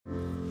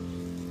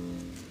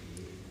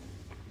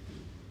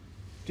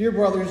Dear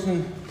brothers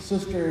and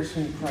sisters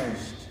in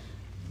Christ,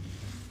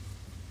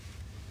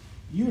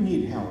 you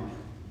need help.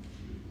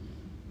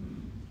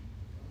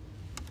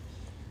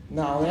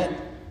 Now,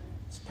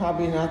 that's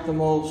probably not the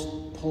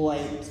most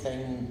polite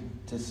thing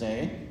to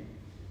say,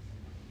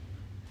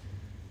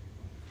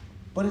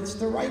 but it's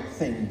the right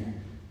thing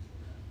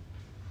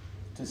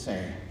to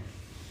say.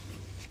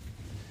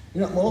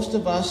 You know, most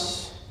of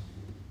us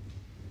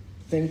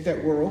think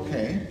that we're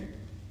okay.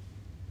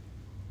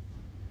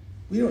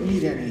 We don't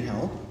need any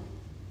help.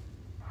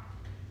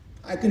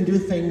 I can do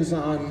things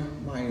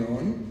on my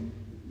own.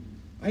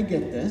 I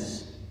get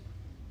this.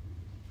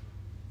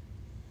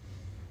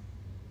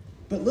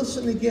 But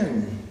listen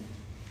again.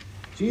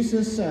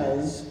 Jesus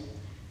says,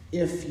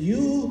 if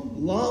you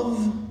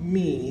love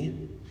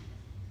me,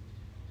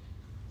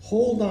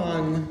 hold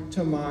on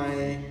to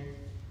my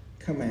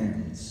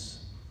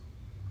commands.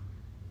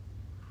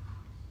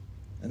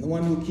 And the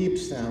one who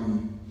keeps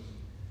them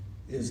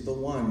is the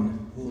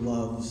one who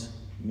loves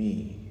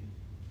me.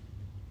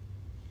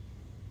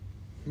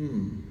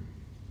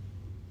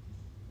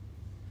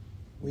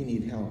 We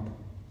need help.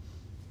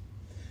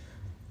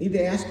 I need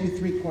to ask you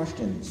 3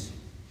 questions.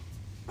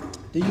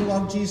 Do you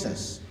love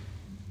Jesus?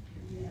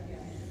 Yes.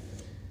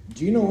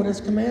 Do you know what his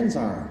commands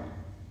are?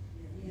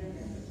 Yes.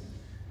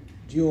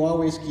 Do you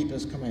always keep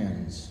his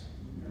commands?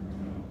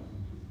 No.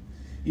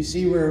 You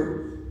see,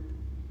 we're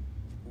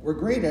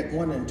great at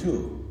 1 and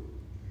 2.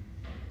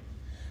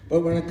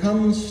 But when it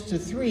comes to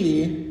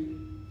 3,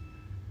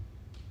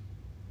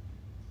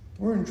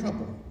 we're in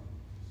trouble.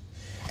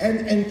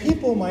 And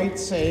people might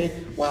say,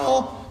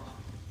 well,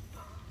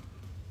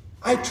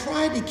 I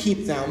try to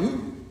keep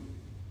them.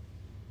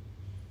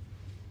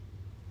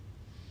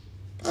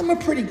 I'm a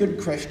pretty good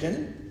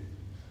Christian.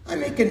 I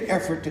make an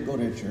effort to go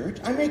to church.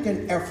 I make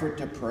an effort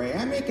to pray.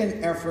 I make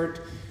an effort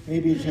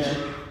maybe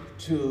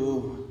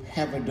to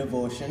have a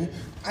devotion.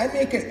 I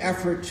make an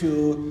effort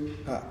to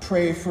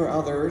pray for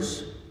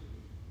others.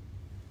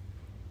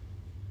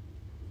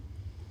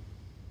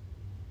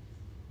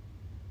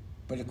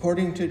 But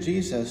according to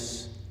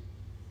Jesus,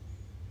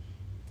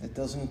 that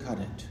doesn't cut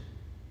it.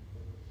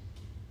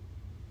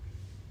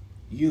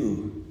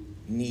 You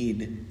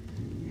need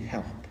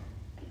help.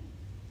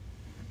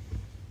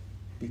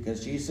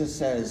 Because Jesus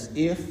says,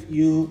 if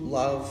you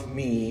love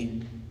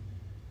me,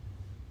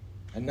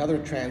 another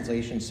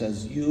translation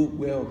says, you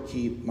will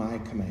keep my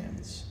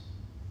commands.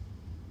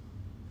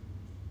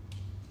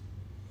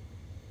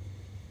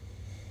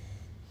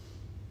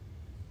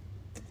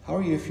 How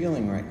are you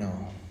feeling right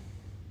now?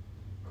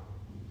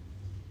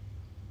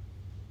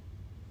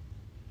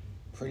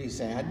 Pretty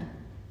sad?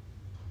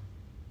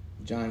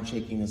 John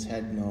shaking his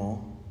head,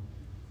 no.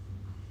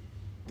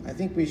 I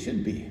think we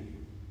should be.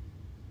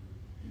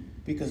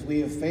 Because we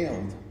have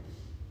failed.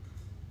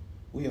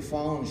 We have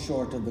fallen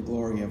short of the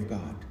glory of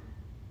God.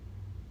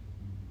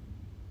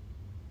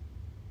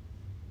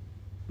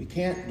 We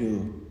can't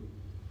do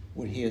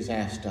what he has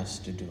asked us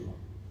to do.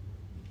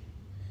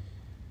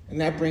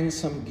 And that brings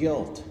some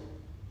guilt.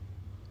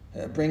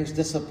 It brings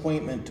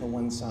disappointment to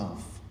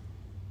oneself.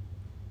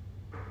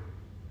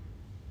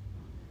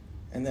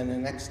 And then the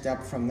next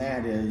step from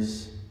that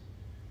is,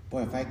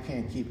 boy, if I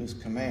can't keep his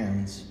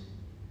commands,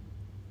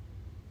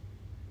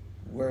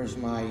 where's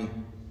my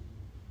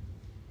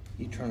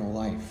eternal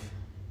life?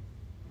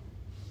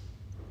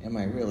 Am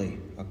I really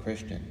a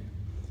Christian?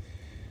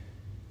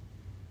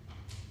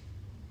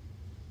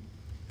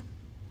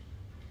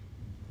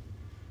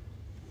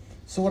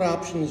 So what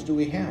options do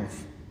we have?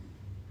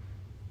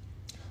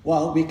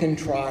 Well, we can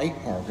try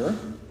harder.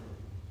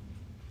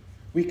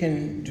 We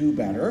can do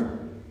better.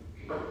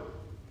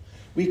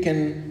 We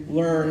can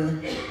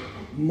learn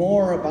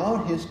more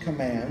about his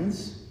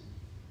commands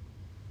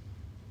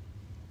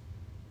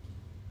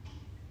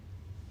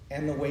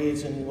and the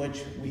ways in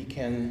which we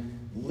can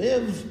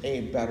live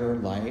a better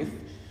life.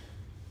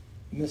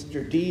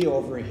 Mr. D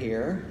over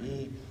here,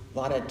 a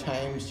lot of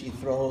times he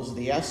throws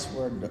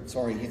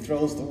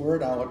the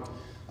word out,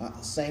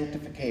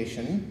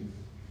 sanctification,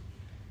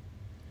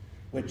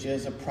 which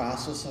is a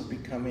process of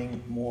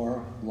becoming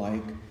more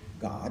like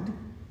God.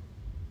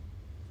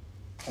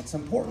 That's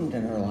important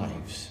in our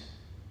lives.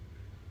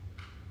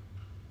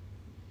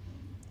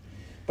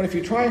 But if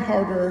you try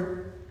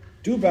harder,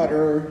 do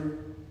better,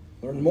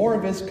 learn more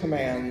of his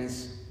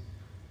commands,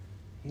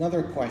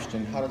 another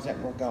question, how does that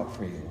work out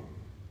for you?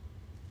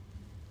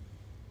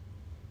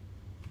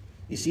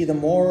 You see, the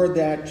more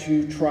that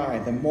you try,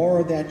 the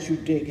more that you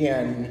dig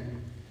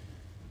in,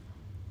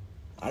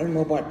 I don't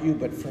know about you,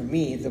 but for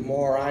me, the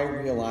more I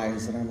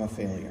realize that I'm a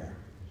failure.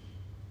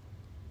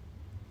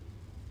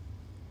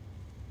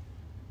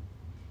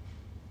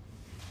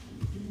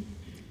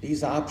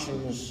 These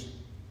options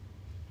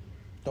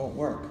don't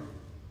work.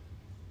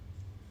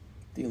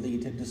 They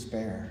lead to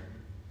despair.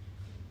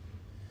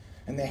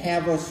 And they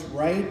have us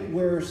right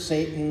where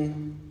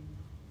Satan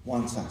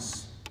wants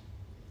us.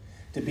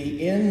 To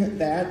be in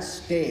that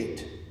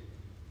state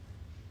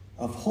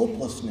of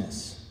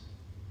hopelessness.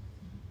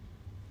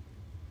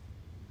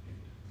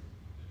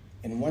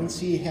 And once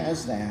he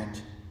has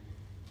that,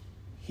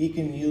 he He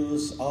can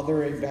use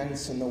other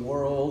events in the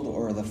world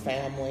or the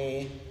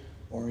family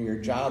or your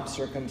job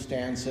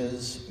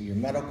circumstances, or your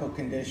medical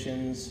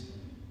conditions,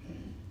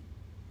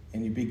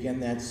 and you begin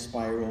that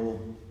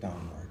spiral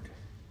downward.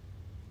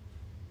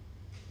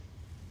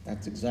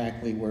 That's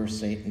exactly where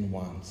Satan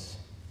wants.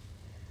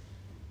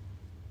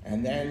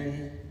 And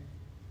then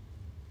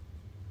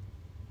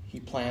he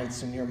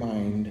plants in your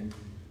mind,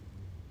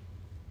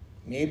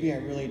 maybe I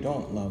really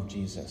don't love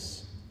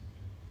Jesus.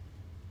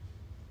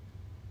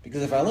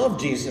 Because if I love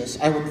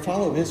Jesus, I would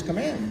follow his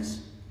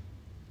commands.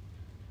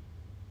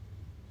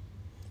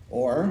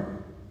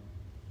 Or,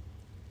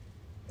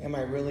 am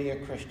I really a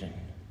Christian?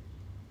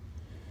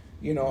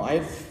 You know,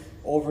 I've,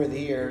 over the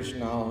years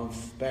now,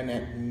 been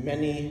at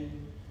many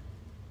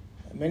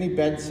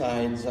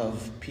bedsides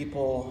of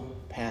people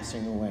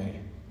passing away.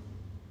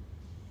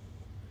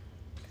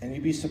 And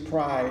you'd be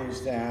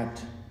surprised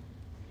that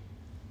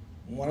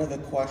one of the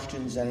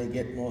questions that I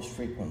get most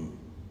frequent,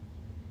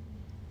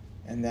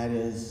 and that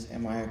is,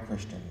 am I a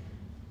Christian?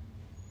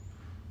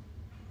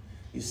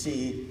 You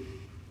see,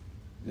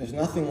 there's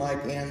nothing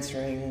like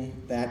answering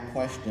that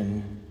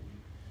question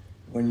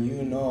when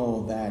you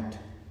know that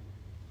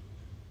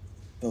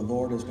the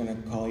Lord is going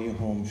to call you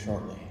home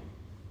shortly.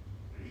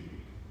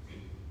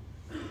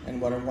 And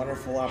what a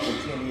wonderful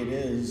opportunity it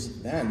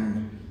is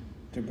then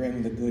to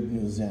bring the good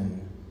news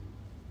in,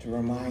 to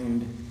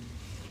remind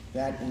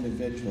that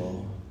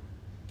individual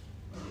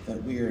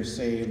that we are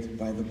saved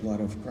by the blood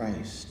of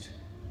Christ.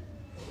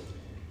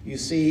 You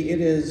see,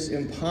 it is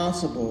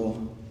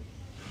impossible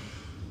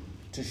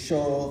to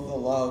show the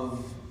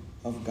love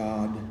of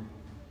God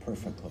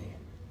perfectly.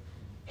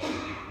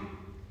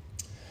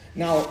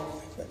 Now,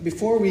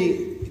 before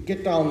we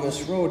get down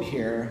this road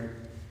here,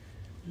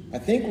 I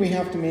think we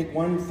have to make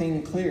one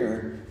thing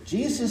clear.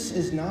 Jesus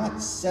is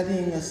not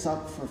setting us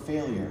up for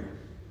failure.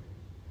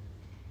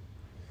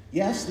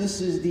 Yes,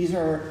 these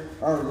are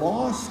our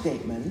law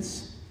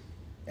statements,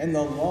 and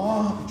the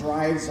law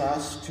drives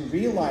us to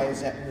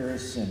realize that we're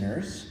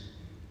sinners.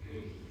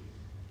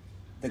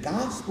 The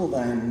gospel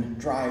then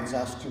drives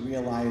us to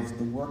realize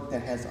the work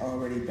that has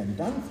already been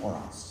done for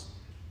us.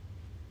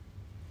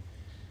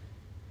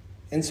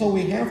 And so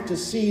we have to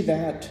see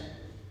that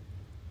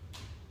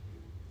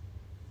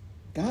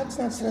God's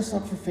not set us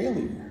up for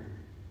failure.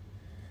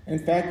 In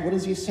fact, what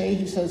does he say?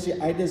 He says,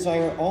 I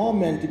desire all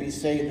men to be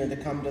saved and to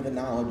come to the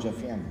knowledge of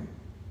him.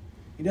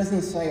 He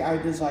doesn't say, I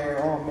desire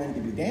all men to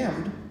be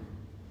damned.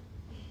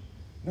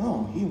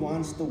 No, he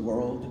wants the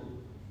world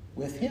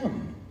with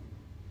him.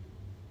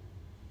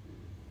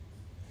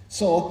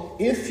 So,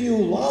 if you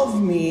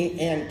love me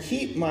and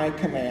keep my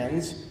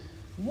commands,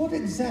 what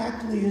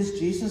exactly is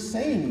Jesus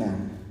saying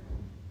then?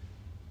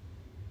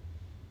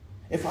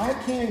 If I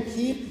can't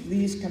keep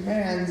these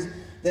commands,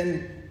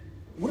 then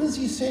what is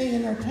he saying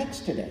in our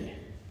text today?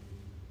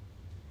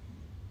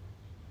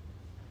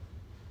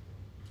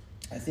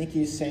 I think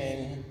he's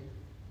saying,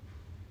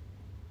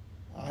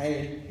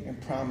 I am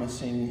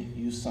promising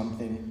you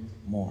something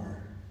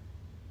more.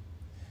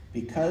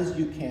 Because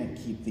you can't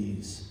keep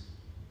these,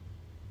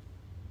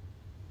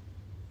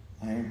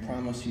 I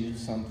promise you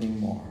something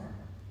more.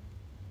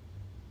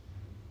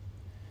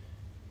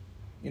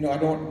 You know, I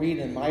don't read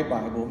in my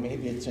Bible,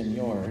 maybe it's in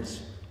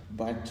yours,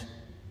 but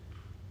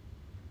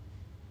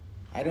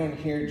I don't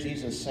hear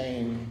Jesus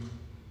saying,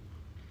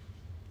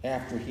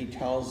 after he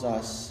tells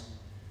us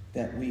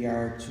that we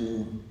are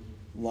to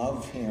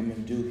love him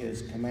and do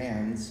his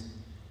commands,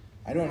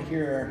 I don't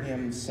hear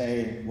him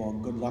say, well,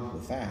 good luck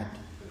with that.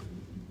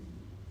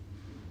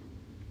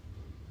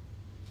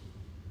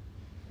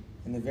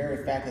 And the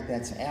very fact that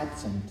that's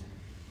absent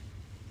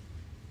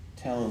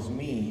tells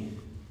me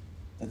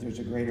that there's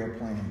a greater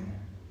plan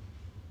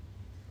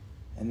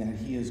and that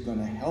he is going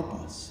to help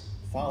us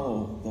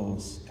follow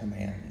those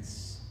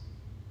commands.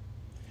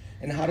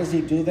 And how does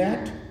he do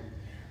that?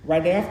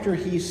 Right after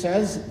he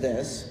says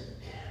this,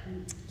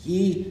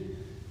 he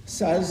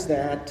says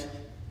that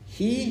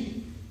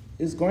he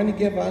is going to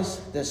give us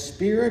the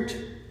Spirit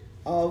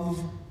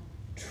of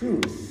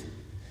truth,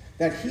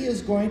 that he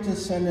is going to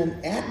send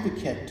an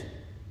advocate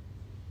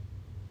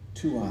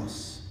to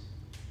us.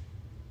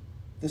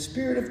 The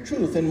Spirit of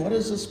truth. And what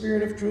is the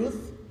Spirit of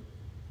truth?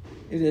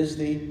 It is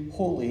the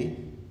Holy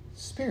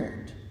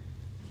Spirit.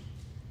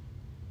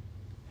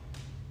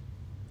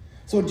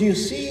 So do you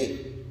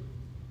see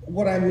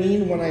what I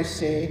mean when I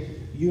say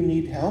you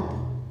need help?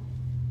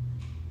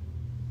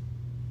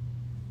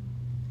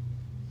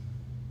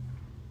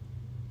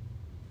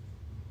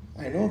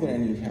 I know that I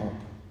need help.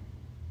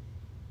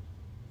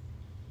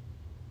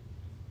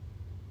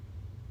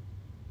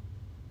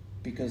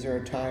 Because there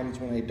are times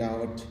when I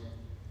doubt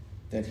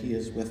that he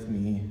is with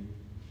me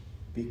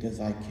because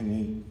I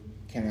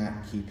cannot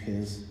keep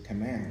his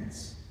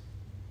commands.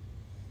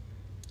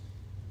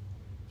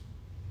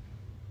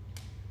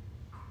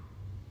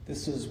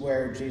 This is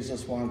where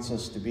Jesus wants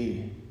us to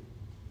be.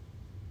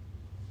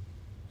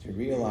 To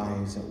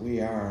realize that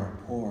we are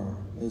poor,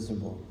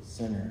 miserable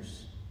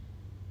sinners.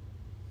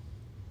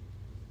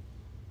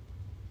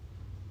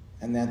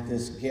 And that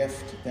this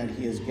gift that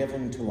he has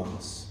given to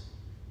us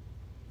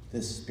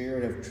this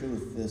Spirit of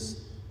truth,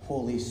 this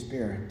Holy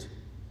Spirit,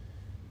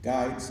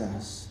 guides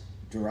us,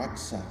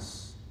 directs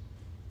us,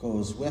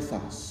 goes with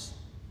us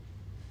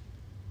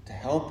to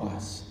help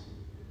us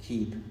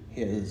keep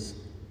his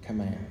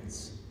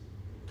commands.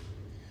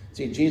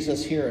 See,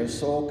 Jesus here is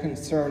so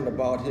concerned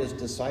about his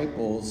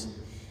disciples,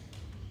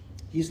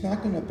 he's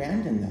not going to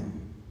abandon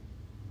them.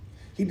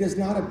 He does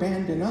not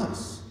abandon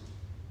us.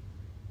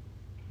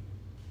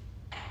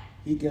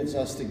 He gives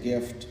us the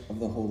gift of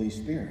the Holy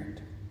Spirit.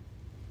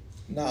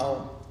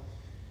 Now,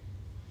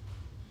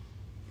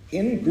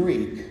 in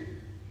Greek,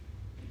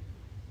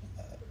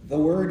 the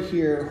word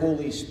here,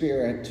 Holy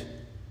Spirit,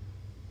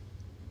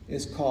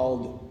 is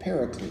called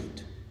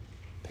paraclete.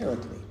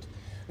 Paraclete.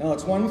 Now,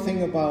 it's one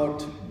thing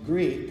about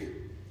Greek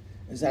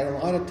is that a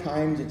lot of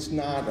times it's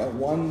not a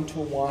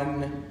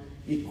one-to-one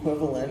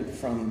equivalent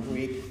from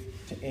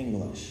Greek to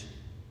English.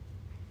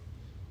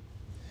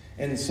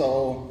 And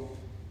so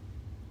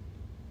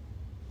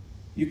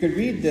you could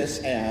read this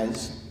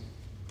as,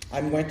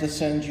 I'm going to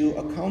send you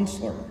a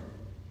counselor.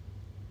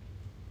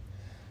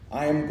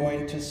 I am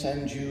going to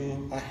send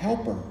you a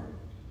helper.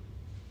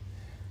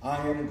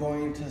 I am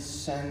going to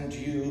send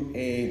you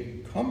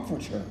a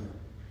comforter.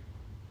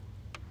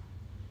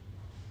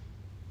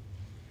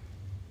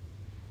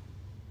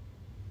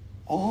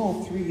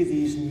 All three of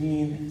these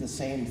mean the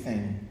same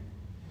thing.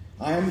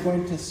 I am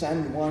going to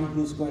send one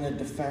who's going to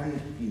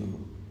defend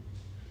you,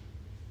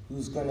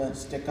 who's going to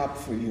stick up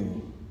for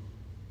you,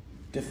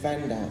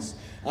 defend us.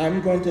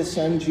 I'm going to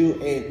send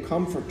you a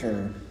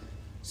comforter,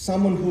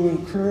 someone who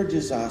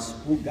encourages us,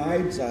 who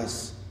guides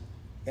us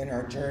in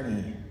our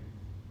journey.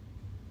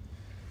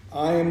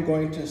 I am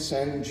going to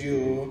send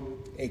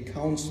you a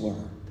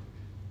counselor,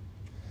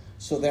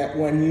 so that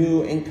when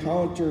you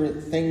encounter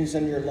things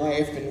in your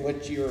life in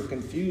which you're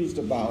confused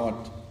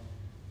about,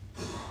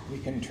 we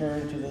can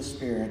turn to the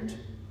Spirit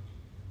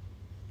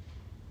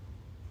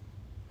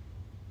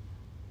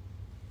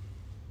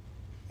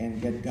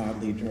and get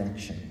godly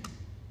direction.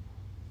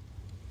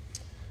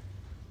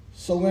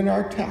 So in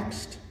our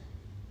text,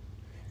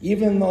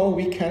 even though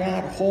we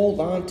cannot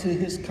hold on to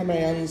his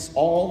commands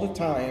all the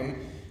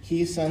time,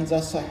 he sends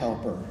us a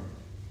helper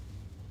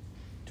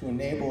to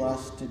enable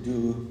us to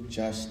do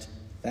just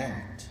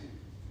that.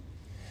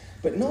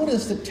 But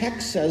notice the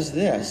text says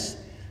this,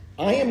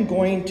 I am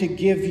going to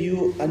give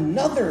you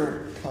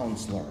another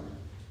counselor.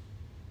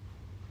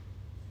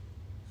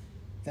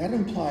 That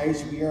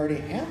implies we already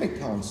have a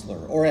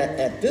counselor, or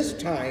at this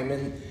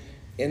time,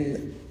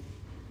 in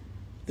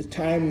the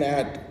time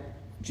that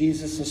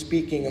Jesus is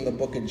speaking in the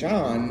book of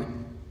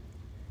John,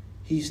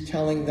 he's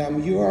telling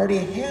them, you already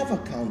have a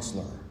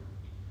counselor.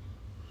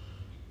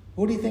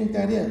 Who do you think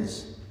that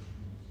is?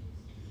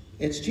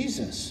 It's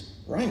Jesus,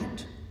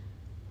 right?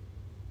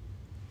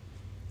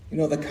 You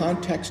know, the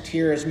context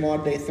here is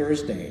Maundy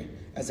Thursday.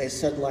 As I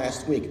said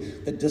last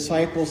week, the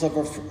disciples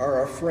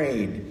are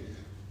afraid.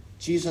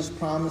 Jesus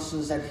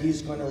promises that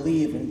he's going to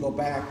leave and go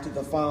back to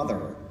the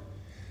Father.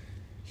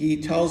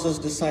 He tells his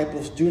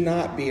disciples, do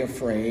not be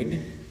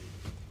afraid.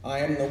 I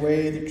am the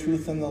way, the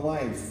truth, and the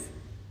life.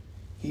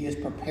 He is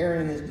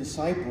preparing his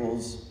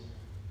disciples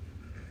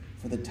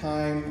for the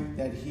time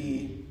that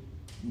he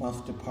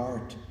must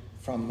depart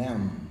from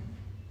them.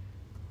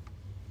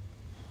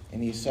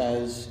 And he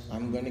says,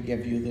 I'm going to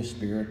give you the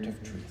Spirit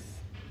of truth.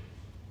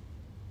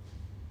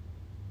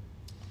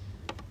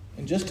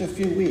 In just a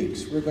few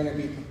weeks, we're going to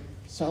be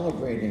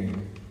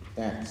celebrating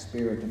that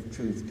Spirit of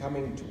truth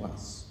coming to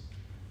us,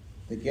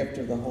 the gift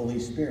of the Holy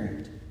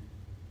Spirit.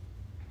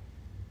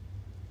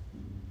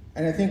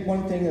 And I think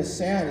one thing that's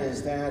sad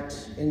is that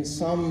in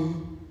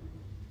some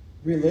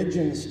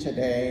religions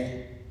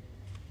today,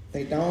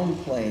 they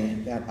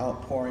downplay that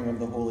outpouring of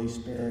the Holy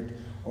Spirit,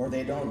 or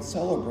they don't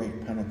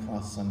celebrate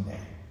Pentecost Sunday.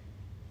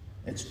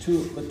 It's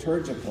too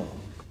liturgical.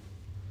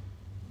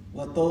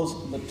 Let those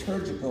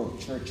liturgical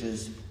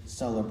churches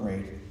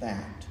celebrate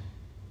that.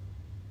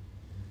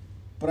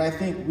 But I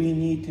think we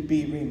need to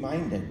be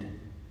reminded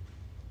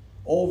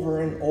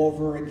over and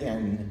over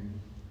again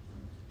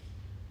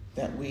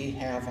that we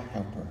have a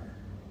helper.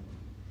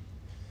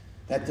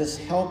 That this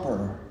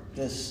helper,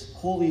 this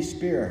Holy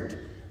Spirit,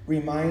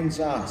 reminds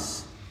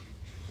us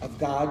of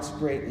God's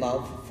great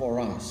love for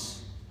us.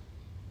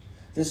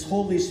 This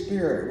Holy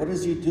Spirit, what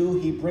does he do?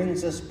 He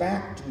brings us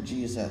back to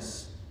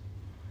Jesus,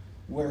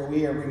 where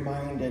we are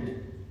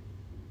reminded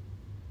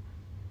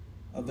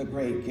of the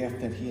great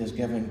gift that he has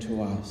given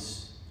to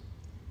us.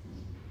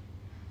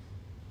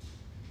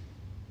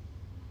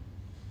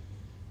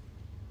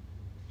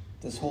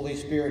 This Holy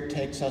Spirit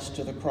takes us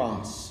to the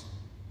cross,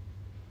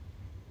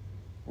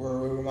 where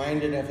we're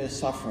reminded of his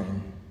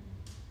suffering.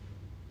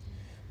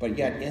 But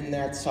yet in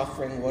that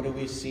suffering, what do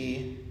we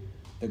see?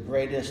 The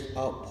greatest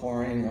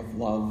outpouring of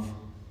love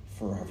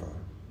forever.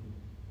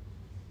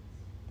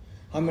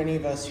 How many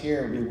of us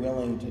here would be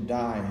willing to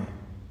die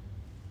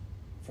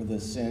for the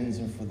sins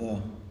and for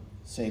the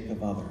sake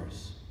of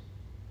others?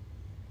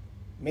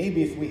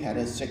 Maybe if we had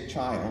a sick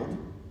child,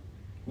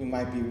 we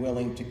might be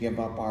willing to give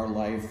up our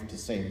life to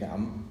save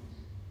them.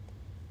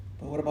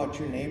 But what about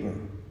your neighbor?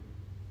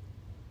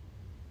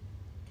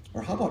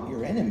 Or how about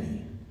your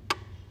enemy?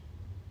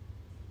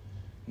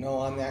 No,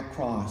 on that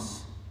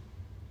cross,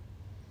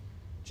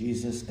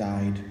 Jesus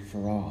died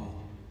for all.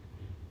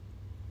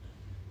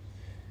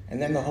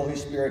 And then the Holy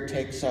Spirit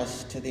takes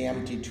us to the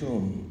empty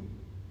tomb,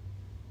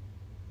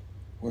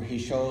 where he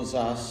shows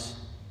us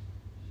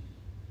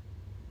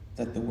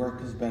that the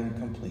work has been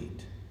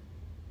complete,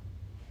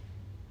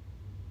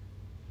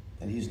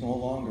 that he's no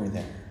longer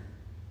there,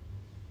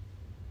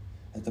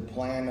 that the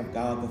plan of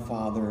God the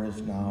Father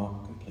is now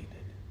completed.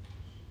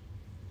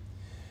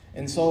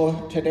 And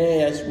so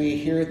today, as we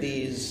hear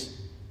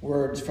these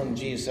words from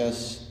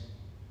Jesus,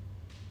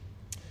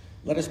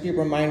 let us be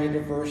reminded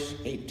of verse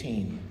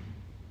 18.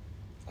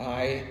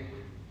 I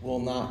will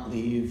not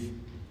leave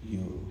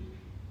you.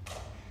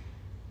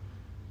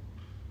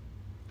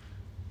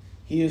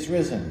 He is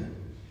risen.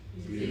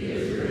 He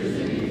is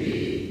risen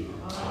indeed.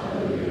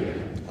 Hallelujah.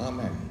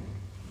 Amen.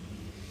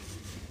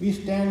 We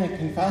stand and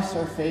confess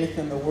our faith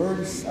in the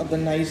words of the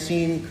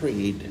Nicene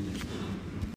Creed.